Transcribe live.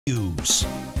News.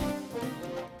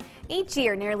 Each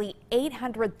year, nearly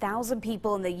 800,000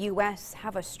 people in the U.S.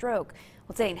 have a stroke.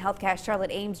 Well, today in HealthCast, Charlotte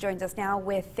Ames joins us now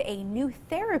with a new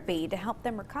therapy to help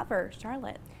them recover.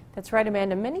 Charlotte. That's right,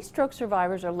 Amanda. Many stroke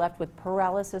survivors are left with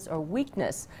paralysis or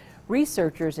weakness.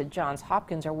 Researchers at Johns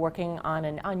Hopkins are working on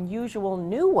an unusual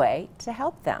new way to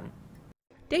help them.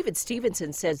 David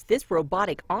Stevenson says this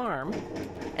robotic arm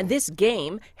and this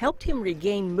game helped him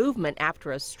regain movement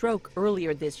after a stroke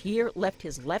earlier this year left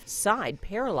his left side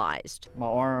paralyzed. My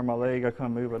arm, my leg, I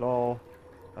couldn't move at all.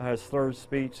 I had slurred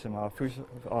speech and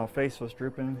my face was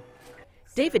drooping.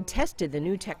 David tested the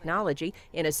new technology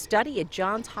in a study at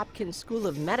Johns Hopkins School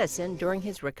of Medicine during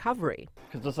his recovery.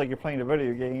 It's just like you're playing a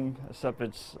video game, except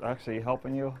it's actually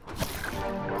helping you.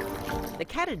 The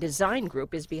CATA Design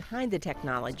Group is behind the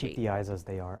technology. Keep the eyes as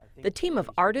they are. The team of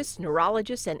artists,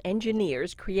 neurologists, and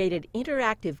engineers created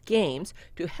interactive games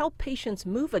to help patients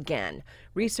move again.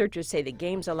 Researchers say the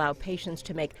games allow patients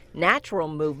to make natural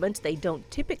movements they don't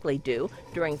typically do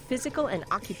during physical and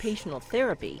occupational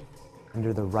therapy.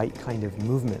 Under the right kind of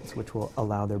movements, which will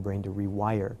allow their brain to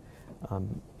rewire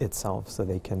itself so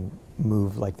they can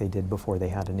move like they did before they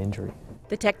had an injury.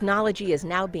 The technology is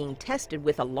now being tested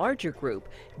with a larger group.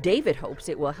 David hopes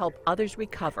it will help others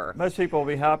recover. Most people will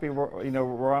be happy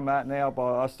where I'm at now,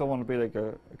 but I still want to be like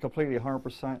a completely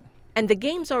 100%. And the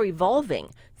games are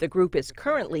evolving. The group is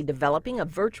currently developing a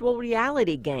virtual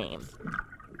reality game.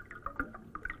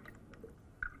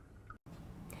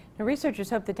 Now, researchers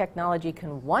hope the technology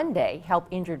can one day help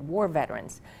injured war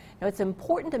veterans. Now, it's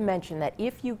important to mention that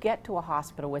if you get to a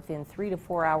hospital within 3 to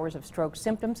 4 hours of stroke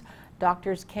symptoms,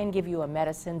 doctors can give you a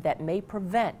medicine that may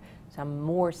prevent some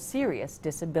more serious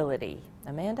disability.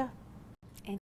 Amanda?